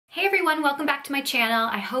everyone, welcome back to my channel.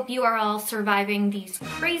 I hope you are all surviving these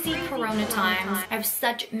crazy corona times. I have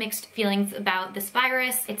such mixed feelings about this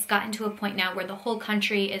virus. It's gotten to a point now where the whole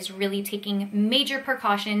country is really taking major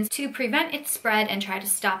precautions to prevent its spread and try to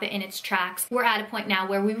stop it in its tracks. We're at a point now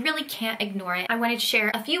where we really can't ignore it. I wanted to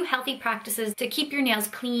share a few healthy practices to keep your nails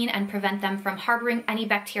clean and prevent them from harboring any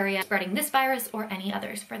bacteria spreading this virus or any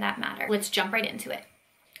others for that matter. Let's jump right into it.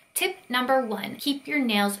 Tip number 1, keep your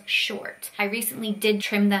nails short. I recently did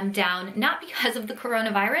trim them down, not because of the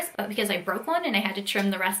coronavirus, but because I broke one and I had to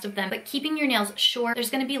trim the rest of them. But keeping your nails short, there's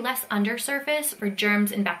gonna be less undersurface for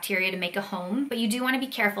germs and bacteria to make a home, but you do wanna be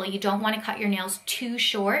careful. You don't wanna cut your nails too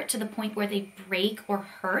short to the point where they break or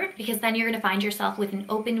hurt, because then you're gonna find yourself with an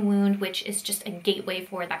open wound, which is just a gateway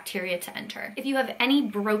for bacteria to enter. If you have any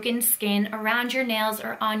broken skin around your nails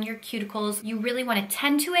or on your cuticles, you really wanna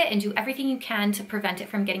tend to it and do everything you can to prevent it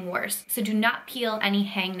from getting worse. So do not peel any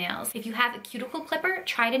hangnails. If you have a cuticle clipper,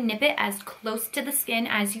 try to nip it as close to the skin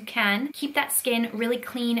as you can. Keep that skin really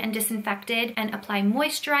clean and disinfected, and apply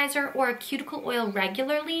moisturizer or a cuticle oil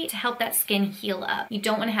regularly to help that skin heal up. You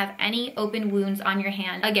don't want to have any open wounds on your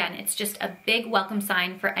hand. Again, it's just a big welcome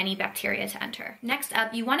sign for any bacteria to enter. Next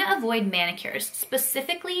up, you want to avoid manicures,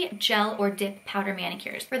 specifically gel or dip powder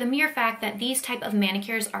manicures, for the mere fact that these type of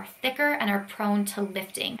manicures are thicker and are prone to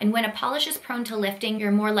lifting. And when a polish is prone to lifting,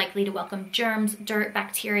 you're more likely to welcome germs, dirt,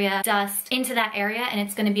 bacteria, dust into that area, and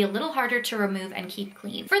it's going to be a little harder to remove and keep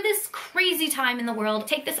clean. For this crazy time in the world,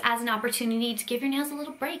 take this as an opportunity to give your nails a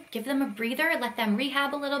little break. Give them a breather, let them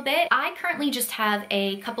rehab a little bit. I currently just have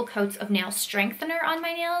a couple coats of nail strengthener on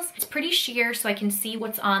my nails. It's pretty sheer, so I can see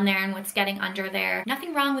what's on there and what's getting under there.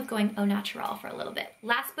 Nothing wrong with going au natural for a little bit.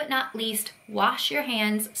 Last but not least, wash your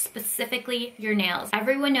hands, specifically your nails.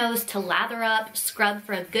 Everyone knows to lather up, scrub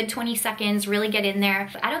for a good 20 seconds, really get in there,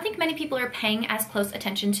 but I don't think many people are paying as close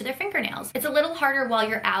attention to their fingernails. It's a little harder while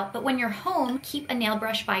you're out, but when you're home, keep a nail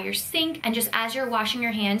brush by your sink, and just as you're washing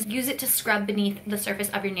your hands, use it to scrub beneath the surface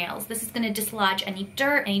of your nails. This is going to dislodge any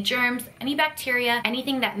dirt, any germs, any bacteria,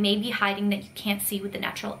 anything that may be hiding that you can't see with the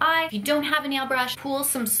natural eye. If you don't have a nail brush, pool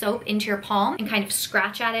some soap into your palm and kind of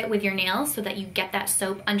scratch at it with your nails so that you get that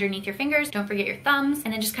soap underneath your fingers. Don't forget your thumbs,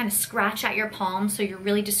 and then just kind of scratch at your palm so you're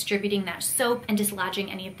really distributing that soap and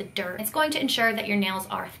dislodging any of the dirt. It's going to ensure that your nails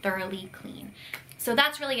are thoroughly clean. So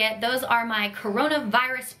that's really it. Those are my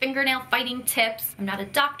coronavirus fingernail fighting tips. I'm not a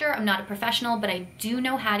doctor, I'm not a professional, but I do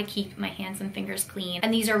know how to keep my hands and fingers clean.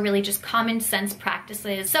 And these are really just common sense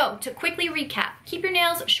practices. So to quickly recap, keep your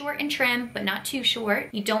nails short and trim, but not too short.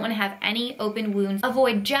 You don't want to have any open wounds.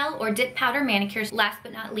 Avoid gel or dip powder manicures. Last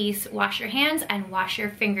but not least, wash your hands and wash your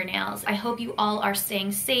fingernails. I hope you all are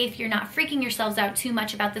staying safe. You're not freaking yourselves out too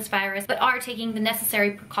much about this virus, but are taking the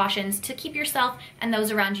necessary precautions to keep yourself and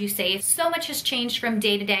those around you safe. So much has changed from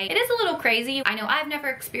day to day. It is a little crazy. I know I've never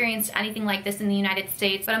experienced anything like this in the United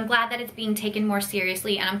States, but I'm glad that it's being taken more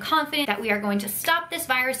seriously, and I'm confident that we are going to stop this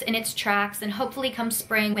virus in its tracks, and hopefully come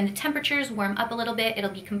spring, when the temperatures warm up a little bit, it'll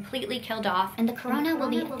be completely killed off and the corona will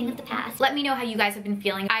be a thing of the past. Let me know how you guys have been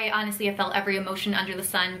feeling. I honestly have felt every emotion under the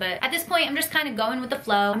sun, but at this point I'm just kind of going with the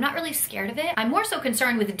flow. I'm not really scared of it. I'm more so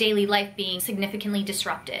concerned with daily life being significantly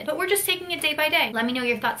disrupted, but we're just taking it day by day. Let me know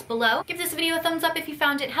your thoughts below. Give this video a thumbs up if you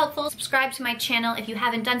found it helpful. Subscribe to my channel if you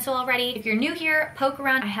haven't done so already. If you're new here, poke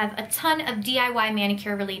around. I have a ton of DIY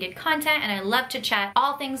manicure related content, and I love to chat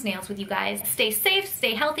all things nails with you guys. Stay safe,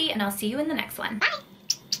 stay healthy, and I'll see you in the next one. Bye!